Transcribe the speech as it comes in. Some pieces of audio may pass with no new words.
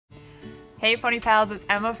Hey Pony Pals, it's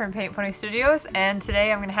Emma from Paint Pony Studios, and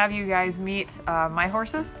today I'm going to have you guys meet my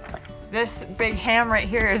horses. This big ham right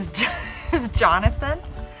here is Jonathan.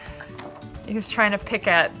 He's trying to pick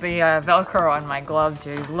at the Velcro on my gloves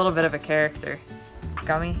here. He's a little bit of a character.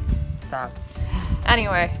 Gummy? Stop.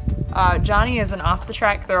 Anyway, Johnny is an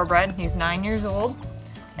off-the-track thoroughbred. He's 9 years old,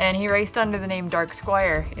 and he raced under the name Dark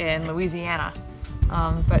Squire in Louisiana.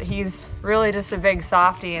 But he's really just a big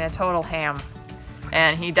softie and a total ham.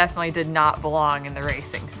 And he definitely did not belong in the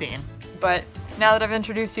racing scene. But now that I've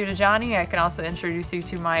introduced you to Johnny, I can also introduce you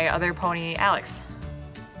to my other pony, Alex.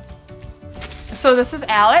 So this is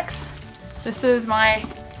Alex. This is my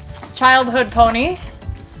childhood pony,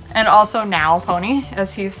 and also now pony,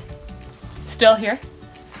 as he's still here,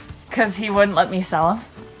 because he wouldn't let me sell him.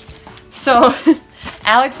 So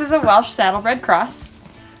Alex is a Welsh saddlebred cross,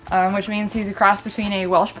 which means he's a cross between a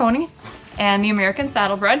Welsh pony and the American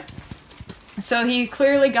saddlebred. So he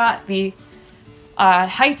clearly got the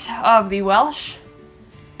height of the Welsh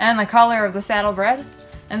and the color of the saddlebred,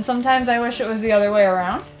 and sometimes I wish it was the other way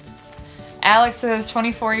around. Alex is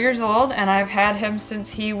 24 years old, and I've had him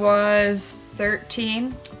since he was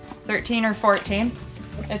 13 or 14.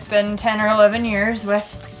 It's been 10 or 11 years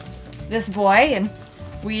with this boy, and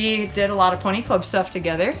we did a lot of pony club stuff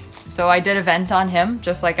together. So I did a vent on him,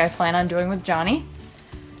 just like I plan on doing with Johnny.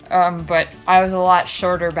 But I was a lot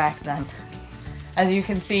shorter back then. As you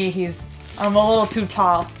can see, I'm a little too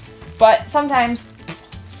tall, but sometimes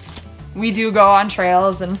we do go on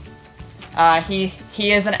trails, and he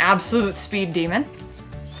is an absolute speed demon.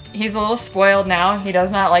 He's a little spoiled now. He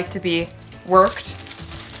does not like to be worked.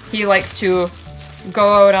 He likes to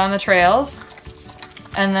go out on the trails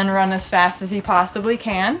and then run as fast as he possibly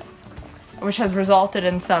can, which has resulted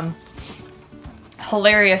in some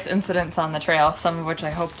hilarious incidents on the trail, some of which I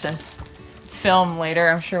hope to film later.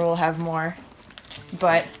 I'm sure we'll have more.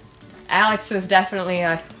 But Alex is definitely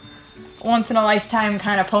a once-in-a-lifetime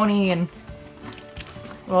kind of pony, and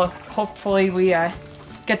well, hopefully we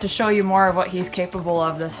get to show you more of what he's capable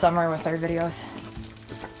of this summer with our videos.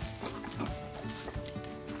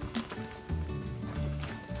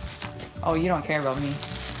 Oh, you don't care about me.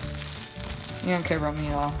 You don't care about me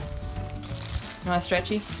at all. You want a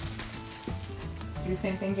stretchy? Do the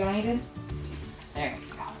same thing Johnny did? There you go.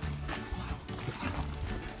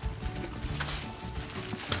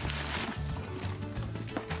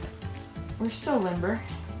 We're still limber.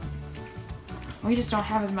 We just don't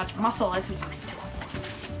have as much muscle as we used to.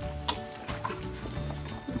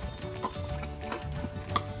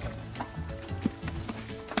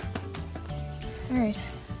 Alright.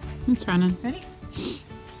 It's running. Ready?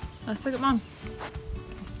 Let's look at Mom.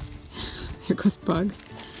 Here goes Bug.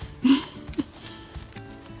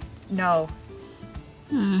 No.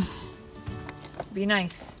 Be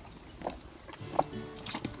nice.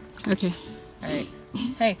 Okay. Alright.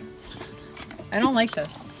 Hey. I don't like this.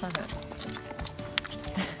 Stop it.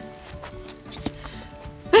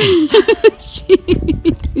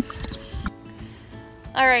 Jeez.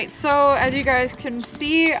 Alright, so as you guys can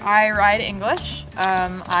see, I ride English.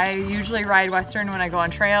 I usually ride Western when I go on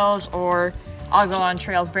trails, or I'll go on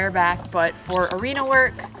trails bareback, but for arena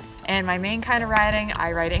work and my main kind of riding,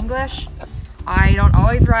 I ride English. I don't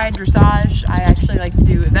always ride dressage. I actually like to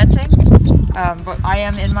do eventing, but I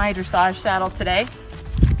am in my dressage saddle today.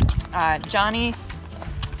 Johnny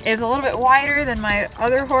is a little bit wider than my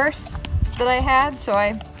other horse that I had, so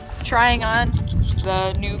I'm trying on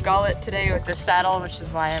the new gullet today with this saddle, which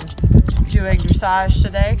is why I'm doing dressage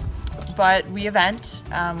today. But we event,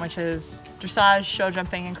 which is dressage, show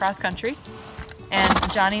jumping, and cross country.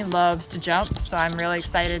 And Johnny loves to jump, so I'm really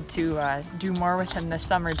excited to do more with him this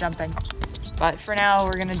summer jumping. But for now,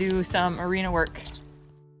 we're gonna do some arena work.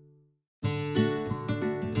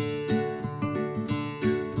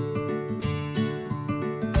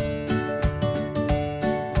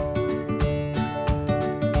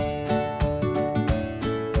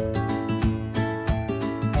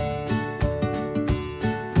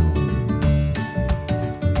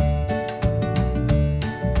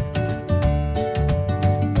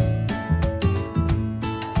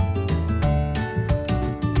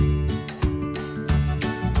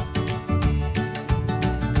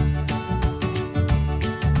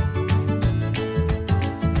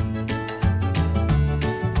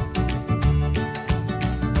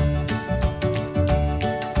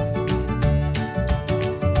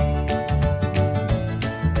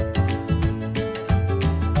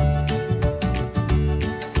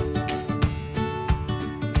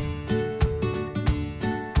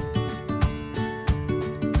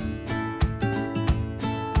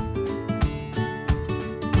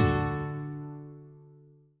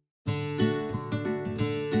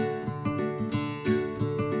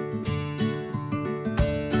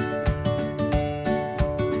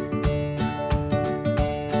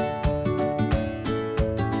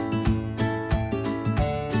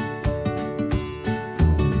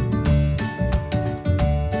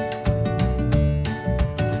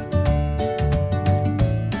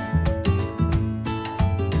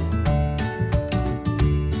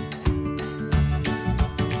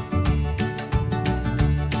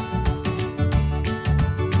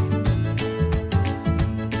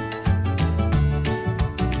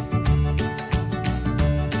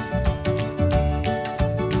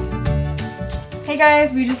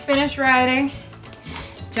 guys, we just finished riding.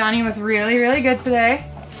 Johnny was really, really good today.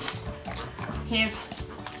 He's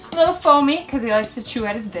a little foamy because he likes to chew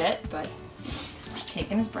at his bit, but he's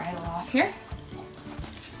taking his bridle off here.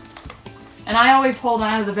 And I always hold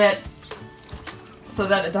on to the bit so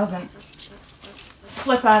that it doesn't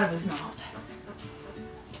slip out of his mouth.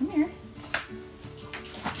 Come here.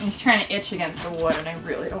 He's trying to itch against the wood and I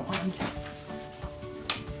really don't want him to.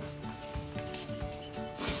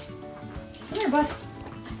 Come here, bud.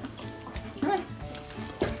 Come on.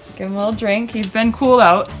 Give him a little drink. He's been cooled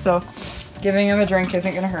out, so giving him a drink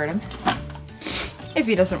isn't going to hurt him. If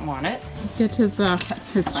he doesn't want it. Get his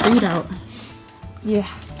treat out. Yeah.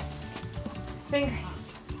 I think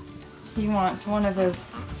he wants one of his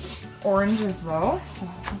oranges though, so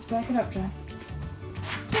let's back it up, John.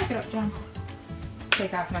 Let's back it up, John.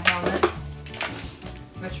 Take off my helmet.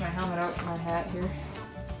 Switch my helmet out for my hat here.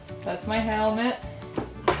 That's my helmet.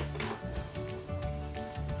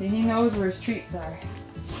 See, he knows where his treats are.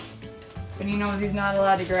 But he knows he's not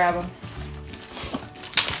allowed to grab them.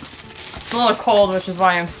 It's a little cold, which is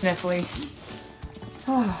why I'm sniffly.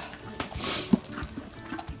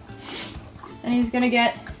 And he's gonna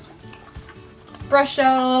get brushed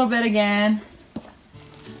out a little bit again.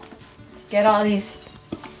 Get all these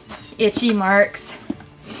itchy marks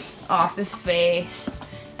off his face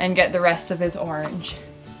and get the rest of his orange.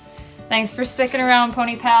 Thanks for sticking around,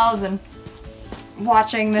 Pony Pals, and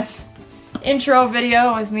watching this intro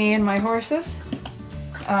video with me and my horses.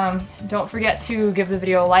 Don't forget to give the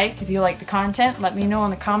video a like if you like the content. Let me know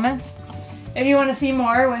in the comments if you want to see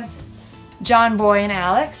more with John Boy and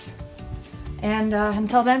Alex. And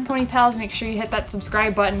until then, Pony Pals, make sure you hit that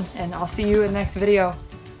subscribe button, and I'll see you in the next video.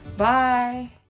 Bye!